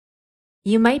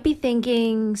You might be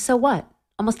thinking, so what?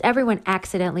 Almost everyone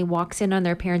accidentally walks in on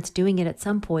their parents doing it at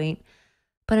some point.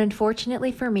 But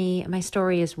unfortunately for me, my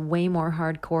story is way more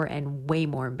hardcore and way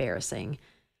more embarrassing.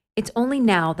 It's only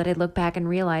now that I look back and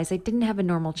realize I didn't have a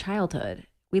normal childhood.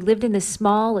 We lived in this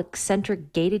small,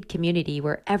 eccentric, gated community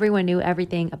where everyone knew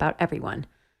everything about everyone.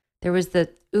 There was the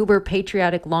uber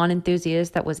patriotic lawn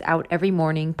enthusiast that was out every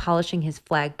morning polishing his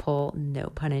flagpole, no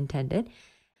pun intended.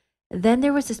 Then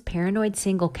there was this paranoid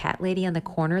single cat lady on the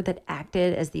corner that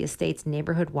acted as the estate's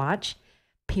neighborhood watch,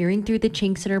 peering through the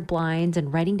chinks in her blinds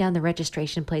and writing down the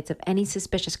registration plates of any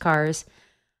suspicious cars.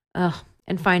 Ugh.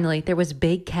 And finally, there was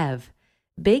Big Kev.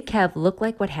 Big Kev looked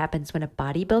like what happens when a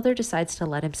bodybuilder decides to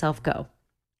let himself go.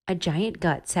 A giant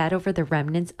gut sat over the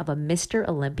remnants of a Mr.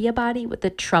 Olympia body with a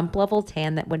Trump level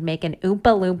tan that would make an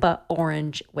Oompa Loompa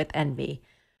orange with envy.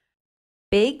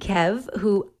 Big Kev,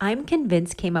 who I'm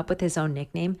convinced came up with his own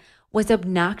nickname, was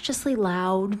obnoxiously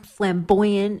loud,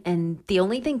 flamboyant, and the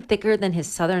only thing thicker than his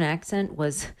southern accent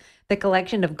was the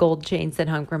collection of gold chains that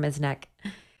hung from his neck.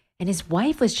 And his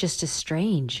wife was just as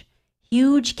strange.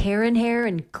 Huge Karen hair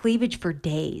and cleavage for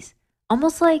days,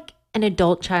 almost like an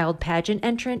adult child pageant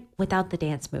entrant without the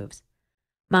dance moves.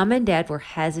 Mom and dad were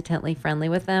hesitantly friendly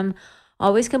with them,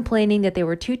 always complaining that they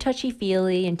were too touchy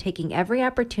feely and taking every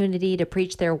opportunity to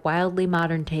preach their wildly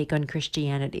modern take on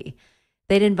Christianity.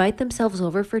 They'd invite themselves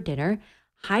over for dinner,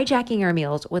 hijacking our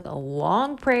meals with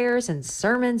long prayers and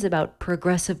sermons about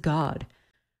progressive God.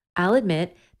 I'll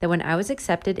admit that when I was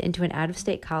accepted into an out of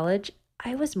state college,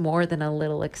 I was more than a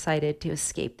little excited to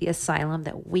escape the asylum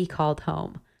that we called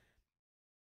home.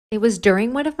 It was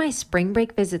during one of my spring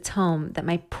break visits home that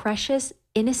my precious,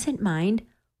 innocent mind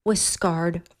was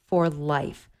scarred for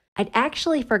life. I'd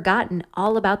actually forgotten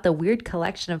all about the weird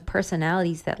collection of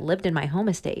personalities that lived in my home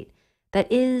estate. That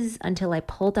is, until I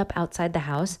pulled up outside the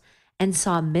house and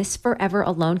saw Miss Forever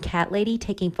Alone cat lady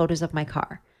taking photos of my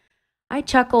car. I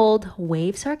chuckled,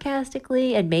 waved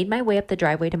sarcastically, and made my way up the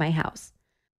driveway to my house.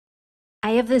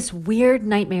 I have this weird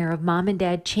nightmare of mom and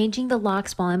dad changing the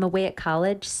locks while I'm away at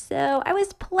college, so I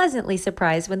was pleasantly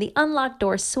surprised when the unlocked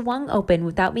door swung open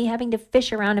without me having to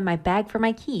fish around in my bag for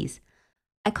my keys.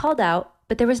 I called out,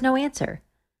 but there was no answer.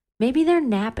 Maybe they're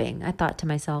napping, I thought to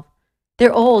myself.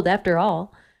 They're old, after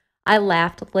all. I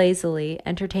laughed lazily,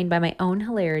 entertained by my own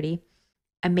hilarity.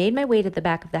 I made my way to the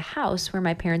back of the house where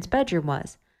my parents' bedroom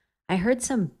was. I heard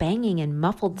some banging and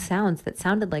muffled sounds that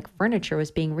sounded like furniture was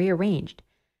being rearranged.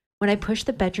 When I pushed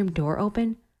the bedroom door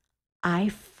open, I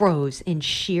froze in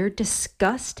sheer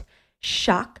disgust,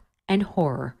 shock, and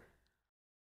horror.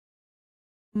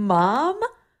 "Mom?"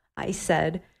 I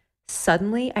said.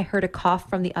 Suddenly, I heard a cough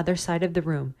from the other side of the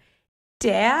room.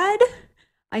 "Dad?"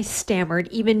 I stammered,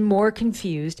 even more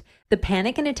confused. The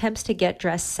panic and attempts to get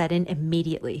dressed set in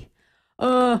immediately.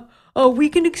 We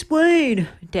can explain,"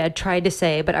 Dad tried to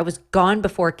say, but I was gone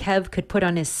before Kev could put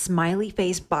on his smiley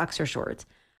face boxer shorts.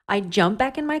 I jumped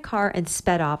back in my car and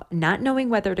sped off, not knowing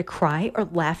whether to cry or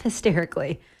laugh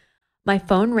hysterically. My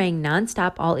phone rang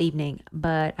nonstop all evening,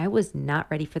 but I was not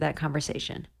ready for that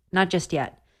conversation. Not just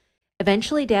yet.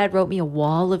 Eventually, Dad wrote me a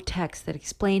wall of text that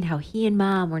explained how he and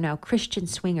Mom were now Christian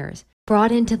swingers,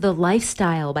 brought into the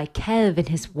lifestyle by Kev and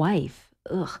his wife.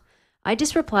 Ugh. I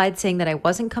just replied saying that I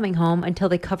wasn't coming home until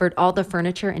they covered all the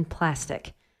furniture in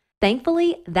plastic.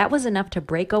 Thankfully, that was enough to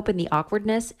break open the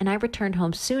awkwardness, and I returned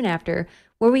home soon after,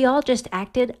 where we all just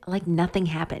acted like nothing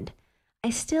happened.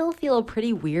 I still feel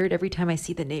pretty weird every time I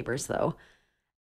see the neighbors, though.